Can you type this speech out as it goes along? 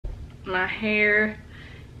My hair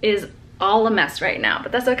is all a mess right now,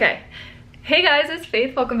 but that's okay. Hey guys, it's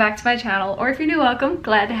Faith. Welcome back to my channel, or if you're new, welcome.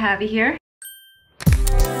 Glad to have you here.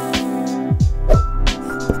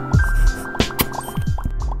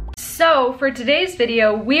 So for today's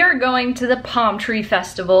video, we are going to the Palm Tree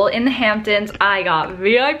Festival in the Hamptons. I got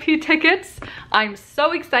VIP tickets. I'm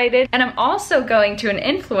so excited. And I'm also going to an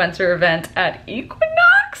influencer event at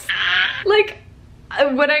Equinox. Like,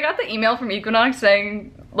 when I got the email from Equinox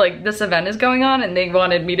saying like this event is going on and they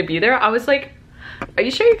wanted me to be there, I was like, are you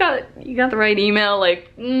sure you got the right email? Like,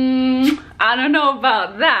 I don't know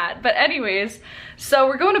about that. But anyways, so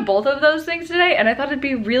we're going to both of those things today, and I thought it'd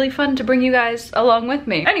be really fun to bring you guys along with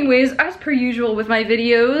me. Anyways, as per usual with my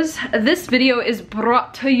videos, this video is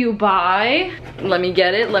brought to you by, let me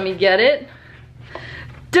get it,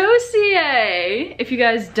 Dossier. If you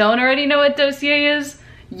guys don't already know what Dossier is,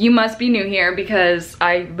 you must be new here because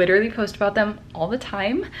I literally post about them all the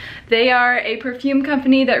time. They are a perfume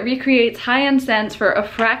company that recreates high-end scents for a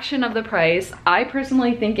fraction of the price. I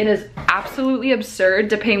personally think it is absolutely absurd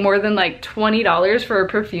to pay more than like $20 for a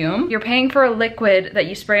perfume. You're paying for a liquid that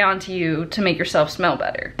you spray onto you to make yourself smell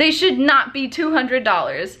better. They should not be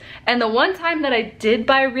 $200. And the one time that I did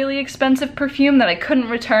buy a really expensive perfume that I couldn't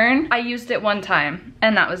return, I used it one time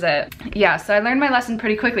and that was it. Yeah, so I learned my lesson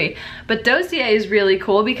pretty quickly. But Dossier is really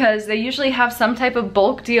cool because they usually have some type of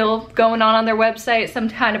bulk deal going on their website, some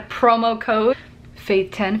kind of promo code.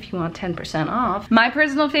 Faith10 if you want 10% off. My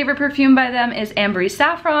personal favorite perfume by them is Ambery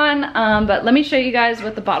Saffron, but let me show you guys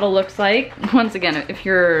what the bottle looks like. Once again, if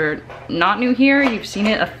you're not new here, you've seen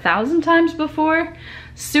it 1,000 times before.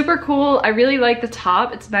 Super cool. I really like the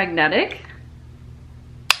top. It's magnetic.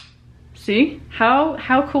 See?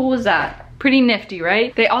 How cool was that? Pretty nifty,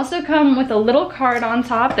 right? They also come with a little card on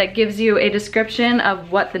top that gives you a description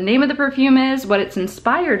of what the name of the perfume is, what it's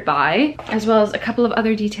inspired by, as well as a couple of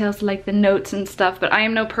other details like the notes and stuff, but I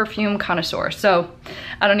am no perfume connoisseur, so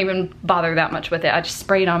I don't even bother that much with it. I just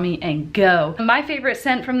spray it on me and go. My favorite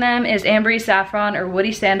scent from them is Ambery Saffron or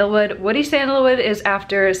Woody Sandalwood. Woody Sandalwood is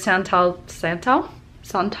after Santal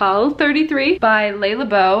 33 by Le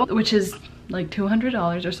Labo, which is like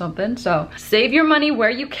 $200 or something. So save your money where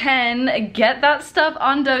you can, get that stuff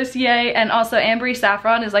on Dossier. And also Ambery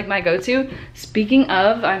Saffron is like my go-to. Speaking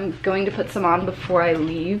of, I'm going to put some on before I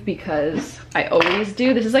leave because I always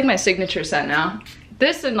do. This is like my signature scent now.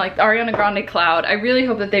 This and like the Ariana Grande Cloud. I really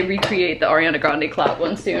hope that they recreate the Ariana Grande Cloud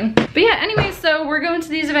one soon. But yeah, anyways, so we're going to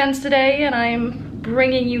these events today and I'm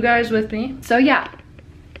bringing you guys with me. So yeah,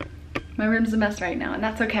 my room's a mess right now and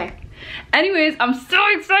that's okay. Anyways, I'm so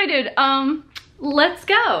excited. Let's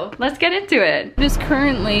go. Let's get into it. It is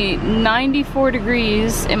currently 94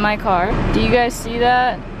 degrees in my car. Do you guys see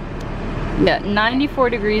that? Yeah, 94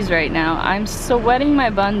 degrees right now. I'm sweating my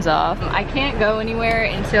buns off. I can't go anywhere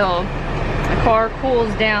until the car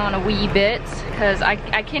cools down a wee bit because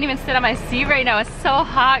I can't even sit on my seat right now. It's so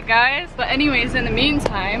hot, guys. But anyways, in the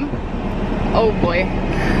meantime, oh boy.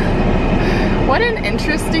 What an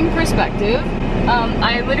interesting perspective.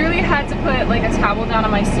 I literally had to put like a towel down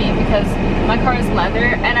on my seat because my car is leather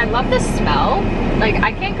and I love the smell. Like,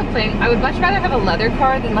 I can't complain. I would much rather have a leather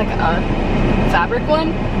car than like a fabric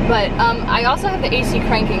one. But I also have the AC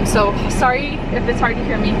cranking, so sorry if it's hard to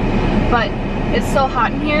hear me, but it's so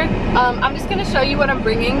hot in here. I'm just gonna show you what I'm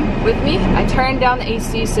bringing with me. I turned down the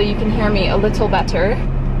AC so you can hear me a little better.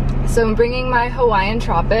 So I'm bringing my Hawaiian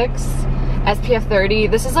Tropics SPF 30.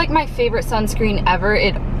 This is like my favorite sunscreen ever.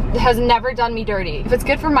 It has never done me dirty. If it's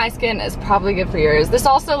good for my skin, it's probably good for yours. This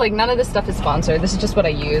also, like, none of this stuff is sponsored. This is just what I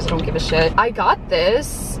use. I don't give a shit. I got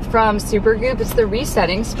this from Supergoop. It's the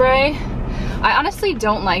resetting spray. I honestly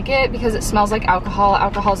don't like it because it smells like alcohol.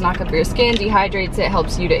 Alcohol is not good for your skin, dehydrates it,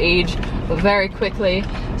 helps you to age very quickly.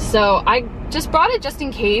 So I just brought it just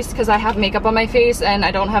in case because I have makeup on my face and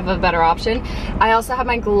I don't have a better option. I also have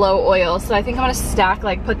my glow oil, so I think I'm gonna stack,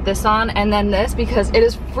 like, put this on and then this because it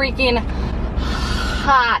is freaking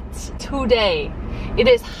hot today. It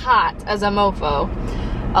is hot as a mofo.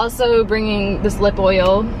 Also bringing this lip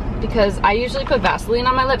oil because I usually put Vaseline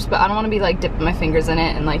on my lips, but I don't want to be like dipping my fingers in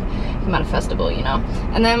it and like come at a festival, you know.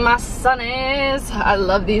 And then my sunnies. I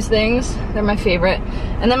love these things. They're my favorite.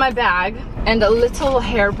 And then my bag and a little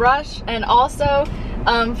hairbrush. And also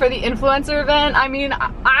for the influencer event, I mean,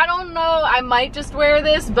 I don't know. I might just wear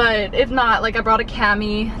this, but if not, like, I brought a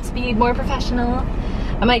cami to be more professional.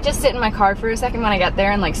 I might just sit in my car for a second when I get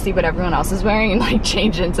there and like see what everyone else is wearing and like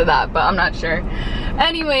change into that, but I'm not sure.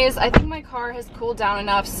 Anyways, I think my car has cooled down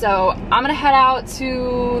enough, so I'm gonna head out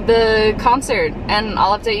to the concert and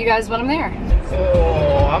I'll update you guys when I'm there.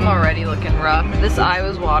 Oh, I'm already looking rough. This eye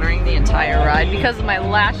was watering the entire ride because of my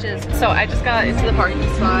lashes. So I just got into the parking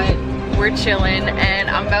spot we're chilling, and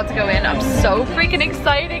I'm about to go in. I'm so freaking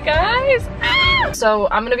excited, guys. Ah! So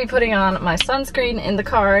I'm gonna be putting on my sunscreen in the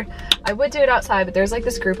car. I would do it outside, but there's like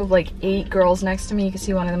this group of like 8 girls next to me. You can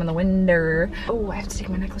see one of them in the window. Oh, I have to take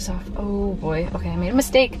my necklace off. Oh boy. Okay, I made a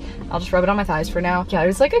mistake. I'll just rub it on my thighs for now. Yeah,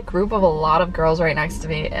 there's like a group of a lot of girls right next to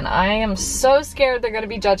me, and I am so scared they're gonna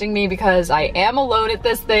be judging me because I am alone at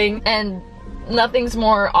this thing, and nothing's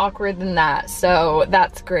more awkward than that. So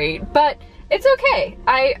that's great, but it's okay.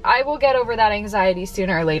 I will get over that anxiety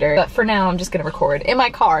sooner or later. But for now, I'm just gonna record in my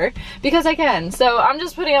car because I can. So I'm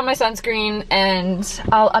just putting on my sunscreen, and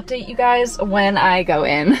I'll update you guys when I go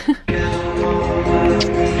in.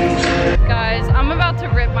 Guys, I'm about to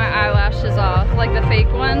rip my eyelashes off, like the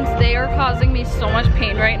fake ones. They are causing me so much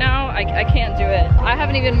pain right now. I can't do it. I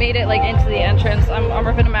haven't even made it like into the entrance. I'm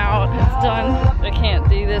ripping them out. It's done. I can't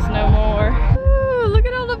do this no more. Ooh, look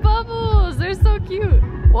at all the bubbles. They're so cute.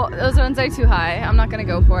 Well, those ones are too high. I'm not gonna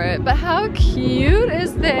go for it. But how cute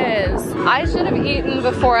is this? I should have eaten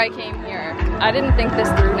before I came here. I didn't think this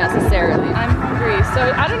through necessarily. I'm hungry,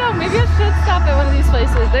 so I don't know, maybe I should stop at one of these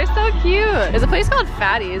places. They're so cute. There's a place called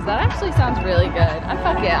Fatty's. That actually sounds really good.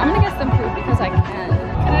 Fuck it, I'm gonna get some food because I can.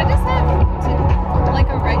 Can I just have like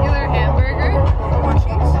a regular hamburger?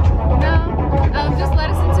 No, just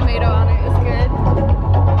lettuce and tomato on it is good.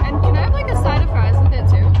 And can I have like a side of fries with it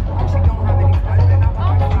too? Actually don't have any fries right now.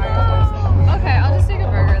 Okay, I'll just take a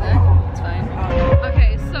burger then. It's fine.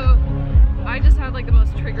 Okay, so I just had like the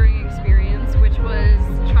most triggering experience, which was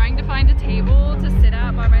trying to find a table to sit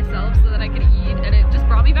at by myself so that I could eat, and it just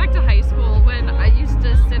brought me back to high school when I used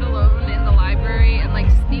to sit alone in the library and like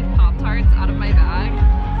sneak Pop-Tarts out of my bag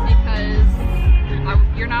because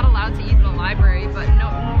you're not allowed to eat in the library, but no,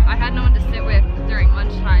 I had no one to sit with during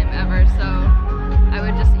lunchtime ever, so I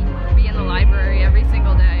would just be in the library every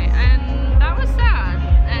single day, and that was sad,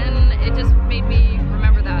 and it just made me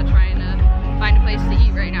remember that, trying to find a place to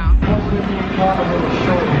eat right now.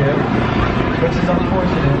 Which is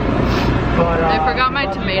unfortunate, but I forgot my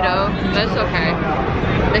tomato. That's okay.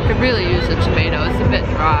 They could really use a tomato. It's a bit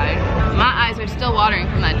dry. My eyes are still watering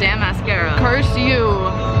from that damn mascara. Curse you,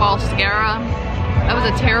 mascara. That was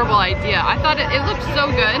a terrible idea. I thought it looked so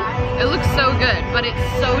good. It looks so good, but it's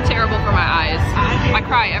so terrible for my eyes. I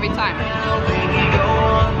cry every time.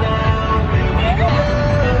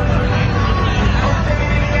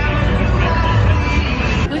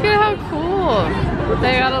 Look at how cool.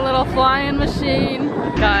 They got a little flying machine.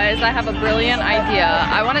 Guys, I have a brilliant idea.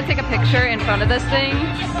 I want to take a picture in front of this thing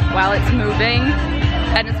while it's moving.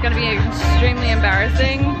 And it's gonna be extremely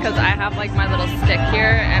embarrassing because I have like my little stick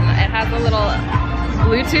here and it has a little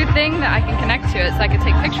Bluetooth thing that I can connect to it so I can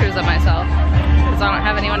take pictures of myself because I don't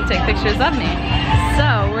have anyone to take pictures of me.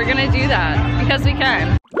 So we're gonna do that because we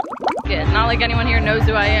can. Not like anyone here knows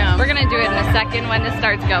who I am. We're gonna do it in a second when this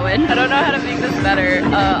starts going. I don't know how to make this better.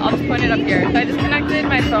 I'll just point it up here. So I just connected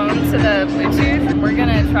my phone to the Bluetooth. We're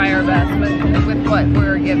gonna try our best with what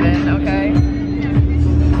we're given, okay?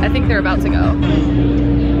 I think they're about to go.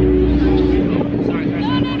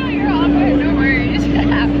 No, you're all good. No worries.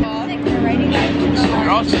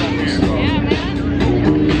 you're also up here. Yeah, man.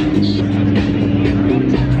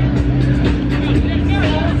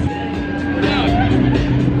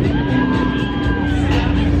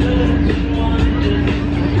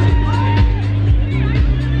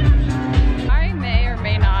 I may or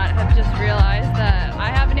may not have just realized that I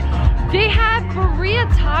haven't. They had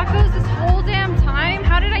burrito tacos this whole damn time.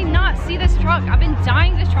 How did I not see this truck? I've been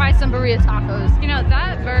dying to try some burrito tacos. You know,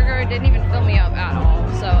 that burger didn't even fill me up at all.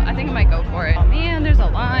 So I think I might go for it. Oh man, there's a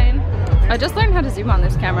line. I just learned how to zoom on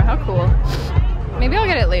this camera. How cool. Maybe I'll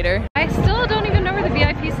get it later. I still don't even know where the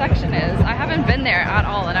VIP section is. I haven't been there at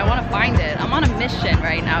all and I want to find it. I'm on a mission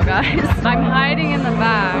right now, guys. I'm hiding in the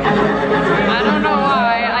back. I don't know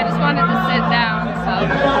why. I just wanted to sit down, so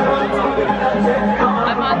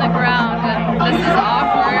I'm on the ground and this is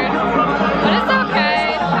awkward. But it's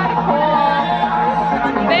okay. It's kind of cool.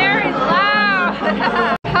 Very loud.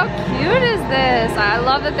 How cute is this? I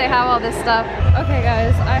love that they have all this stuff. Okay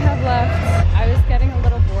guys, I have left. I was getting a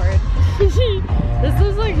little bored. This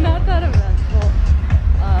was like not that eventful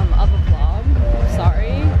of a vlog.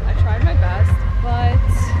 Sorry, I tried my best, but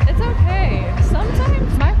it's okay.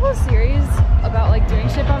 Sometimes my whole series about like doing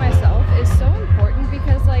shit by myself is so important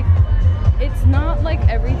because like it's not like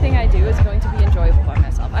everything I do is going to be enjoyable by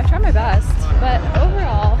myself. I try my best, but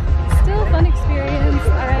overall, still a fun experience.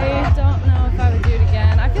 I don't know if I would do it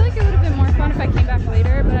again. I feel like it would have been more fun if I came back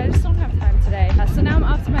later, but I just don't have time today. So now I'm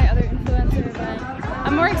off to my other influencer event.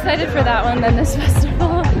 I'm more excited for that one than this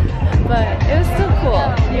festival, but it was still cool,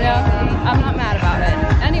 you know? I'm not mad about it.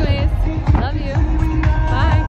 Anyways,